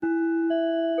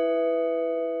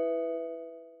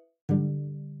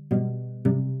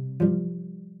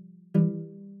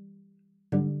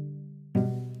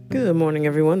Good morning,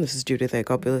 everyone. This is Judith. I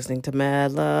hope you're listening to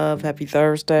Mad Love. Happy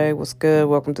Thursday. What's good?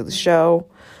 Welcome to the show.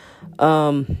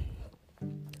 Not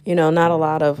a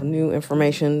lot of new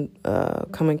information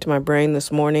coming to my brain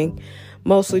this morning.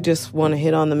 Mostly just want to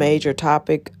hit on the major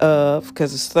topic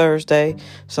because it's Thursday,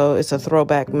 so it's a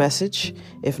throwback message.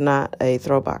 If not a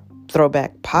throwback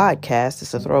podcast,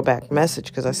 it's a throwback message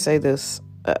because I say this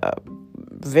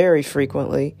very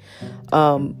frequently.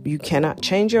 You cannot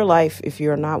change your life if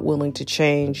you're not willing to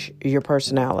change your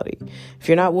personality. If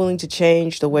you're not willing to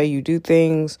change the way you do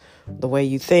things, the way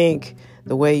you think,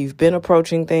 the way you've been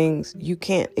approaching things, you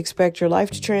can't expect your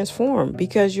life to transform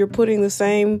because you're putting the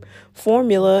same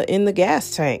formula in the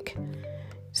gas tank.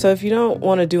 So if you don't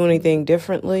want to do anything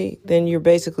differently, then you're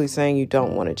basically saying you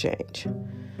don't want to change.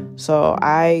 So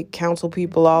I counsel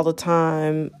people all the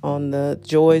time on the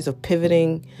joys of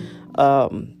pivoting.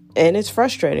 And it's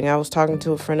frustrating. I was talking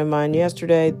to a friend of mine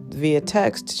yesterday via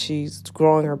text. She's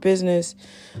growing her business.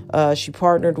 She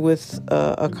partnered with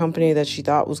a company that she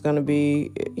thought was going to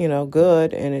be,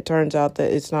 good. And it turns out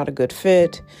that it's not a good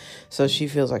fit. So she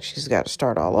feels like she's got to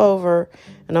start all over.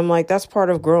 And I'm like, that's part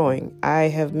of growing. I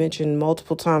have mentioned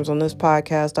multiple times on this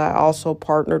podcast, I also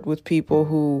partnered with people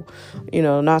who,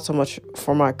 not so much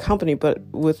for my company, but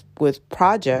with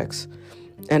projects.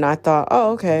 And I thought,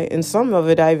 oh, okay. And some of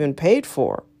it I even paid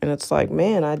for. And it's like,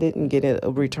 man, I didn't get a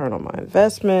return on my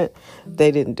investment. They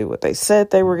didn't do what they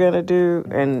said they were going to do.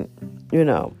 And,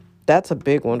 that's a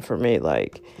big one for me.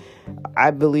 Like, I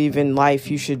believe in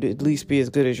life, you should at least be as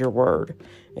good as your word.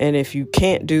 And if you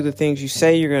can't do the things you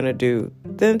say you're going to do,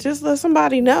 then just let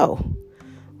somebody know.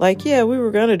 Like, yeah, we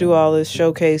were going to do all this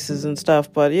showcases and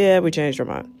stuff, but yeah, we changed our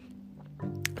mind.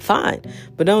 Fine.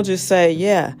 But don't just say,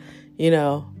 yeah,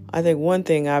 I think one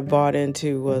thing I bought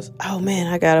into was, oh man,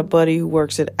 I got a buddy who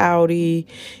works at Audi.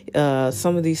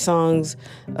 Some of these songs,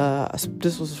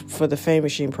 this was for the Fame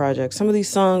Machine project. Some of these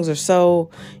songs are so,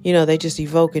 they just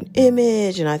evoke an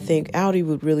image. And I think Audi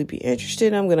would really be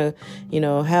interested. I'm going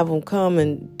to, have them come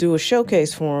and do a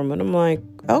showcase for him. And I'm like,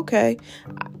 okay,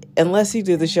 unless he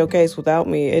did the showcase without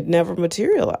me, it never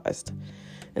materialized.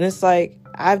 And it's like,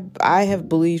 I have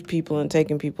believed people and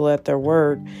taken people at their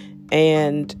word.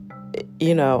 And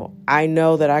I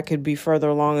know that I could be further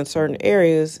along in certain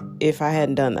areas if I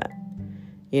hadn't done that,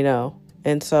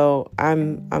 and so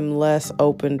I'm less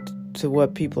open to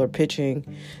what people are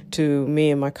pitching to me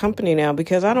and my company now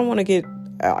because I don't want to get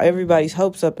everybody's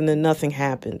hopes up and then nothing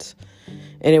happens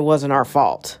and it wasn't our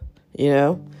fault,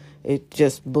 it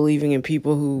just believing in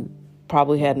people who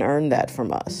probably hadn't earned that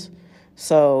from us.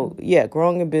 So yeah,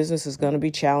 growing a business is going to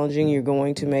be challenging. You're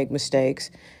going to make mistakes.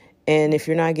 And if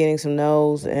you're not getting some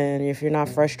no's and if you're not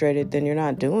frustrated, then you're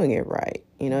not doing it right.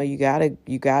 You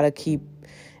gotta keep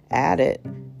at it.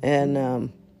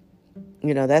 And,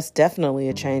 that's definitely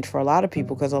a change for a lot of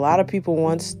people because a lot of people,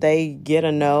 once they get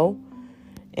a no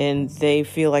and they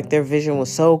feel like their vision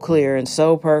was so clear and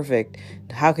so perfect,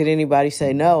 how could anybody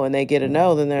say no? And they get a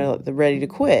no, then they're ready to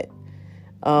quit.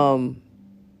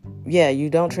 You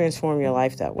don't transform your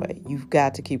life that way. You've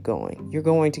got to keep going. You're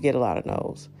going to get a lot of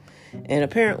no's. And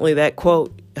apparently that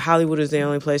quote, Hollywood is the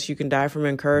only place you can die from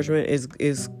encouragement,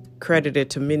 is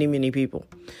credited to many, many people.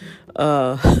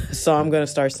 So I'm going to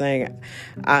start saying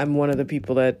I'm one of the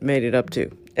people that made it up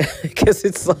too. Because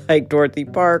it's like Dorothy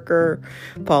Parker,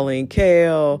 Pauline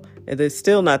Kael, and it's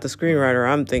still not the screenwriter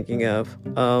I'm thinking of.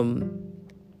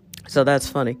 So that's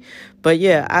funny. But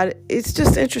yeah, it's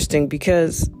just interesting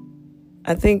because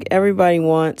I think everybody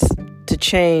wants to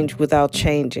change without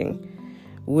changing,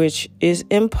 which is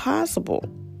impossible.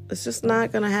 It's just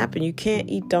not going to happen. You can't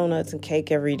eat donuts and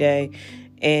cake every day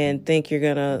and think you're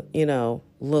going to,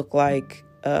 look like,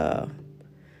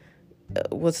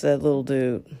 what's that little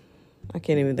dude? I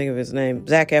can't even think of his name.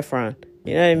 Zac Efron.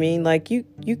 You know what I mean? Like you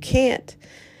can't.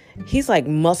 He's like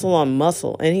muscle on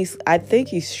muscle. And I think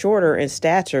he's shorter in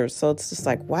stature. So it's just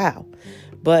like, wow.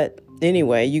 But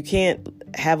anyway, you can't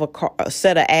have a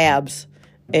set of abs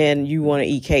and you want to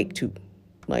eat cake too.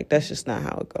 Like, that's just not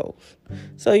how it goes.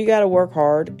 So you got to work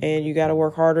hard, and you got to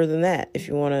work harder than that if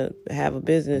you want to have a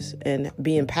business and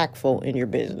be impactful in your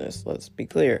business. Let's be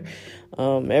clear.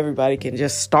 Everybody can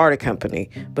just start a company,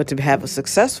 but to have a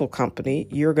successful company,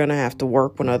 you're going to have to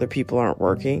work when other people aren't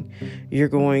working. You're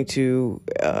going to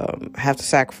have to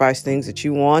sacrifice things that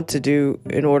you want to do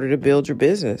in order to build your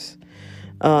business.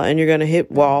 And you're going to hit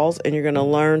walls, and you're going to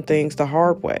learn things the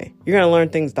hard way. You're going to learn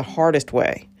things the hardest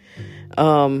way.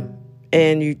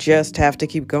 And you just have to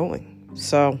keep going.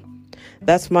 So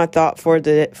that's my thought for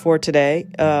today.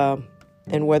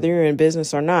 And whether you're in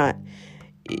business or not,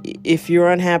 if you're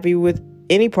unhappy with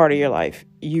any part of your life,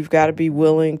 you've got to be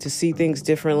willing to see things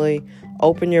differently,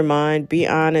 open your mind, be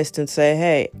honest, and say,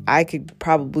 hey, I could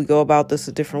probably go about this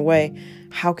a different way.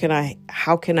 How can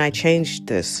I change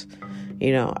this?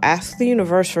 Ask the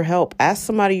universe for help. Ask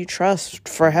somebody you trust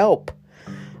for help.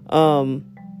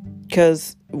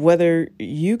 Because whether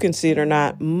you can see it or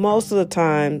not, most of the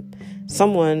time,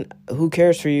 someone who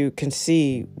cares for you can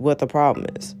see what the problem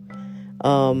is.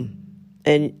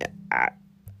 And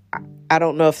I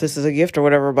don't know if this is a gift or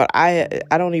whatever, but I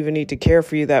don't even need to care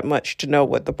for you that much to know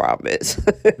what the problem is.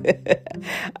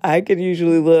 I can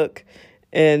usually look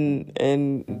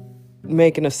and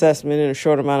make an assessment in a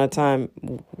short amount of time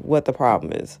what the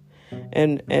problem is.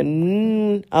 And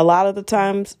a lot of the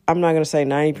times, I'm not going to say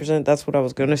 90%, that's what I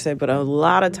was going to say, but a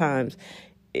lot of times,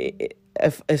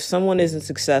 if someone isn't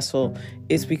successful,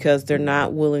 it's because they're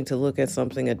not willing to look at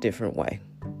something a different way.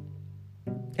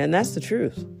 And that's the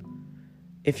truth.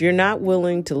 If you're not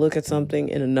willing to look at something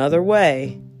in another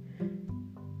way,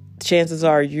 chances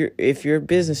are if your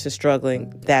business is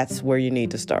struggling, that's where you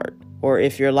need to start. Or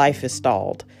if your life is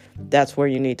stalled, that's where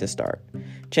you need to start.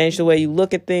 Change the way you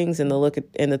look at things, and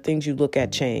the things you look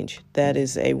at change. That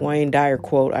is a Wayne Dyer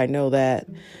quote. I know that.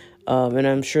 And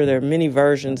I'm sure there are many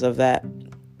versions of that.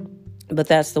 But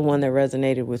that's the one that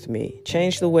resonated with me.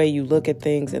 Change the way you look at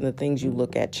things, and the things you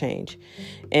look at change.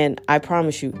 And I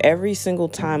promise you, every single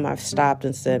time I've stopped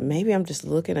and said, maybe I'm just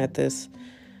looking at this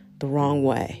the wrong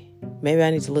way. Maybe I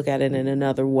need to look at it in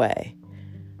another way.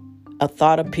 A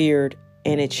thought appeared,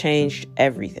 and it changed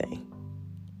everything.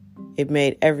 It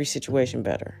made every situation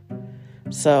better.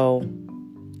 So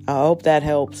I hope that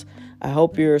helps. I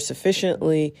hope you're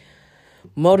sufficiently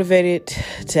motivated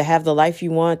to have the life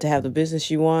you want, to have the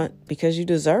business you want, because you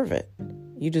deserve it.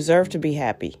 You deserve to be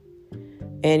happy.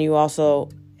 And you also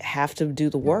have to do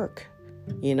the work.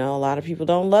 A lot of people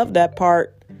don't love that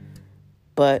part,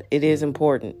 but it is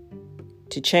important.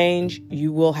 To change,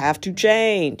 you will have to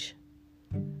change.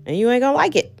 And you ain't gonna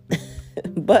like it.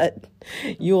 But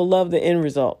you'll love the end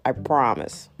result. I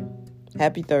promise.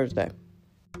 Happy Thursday.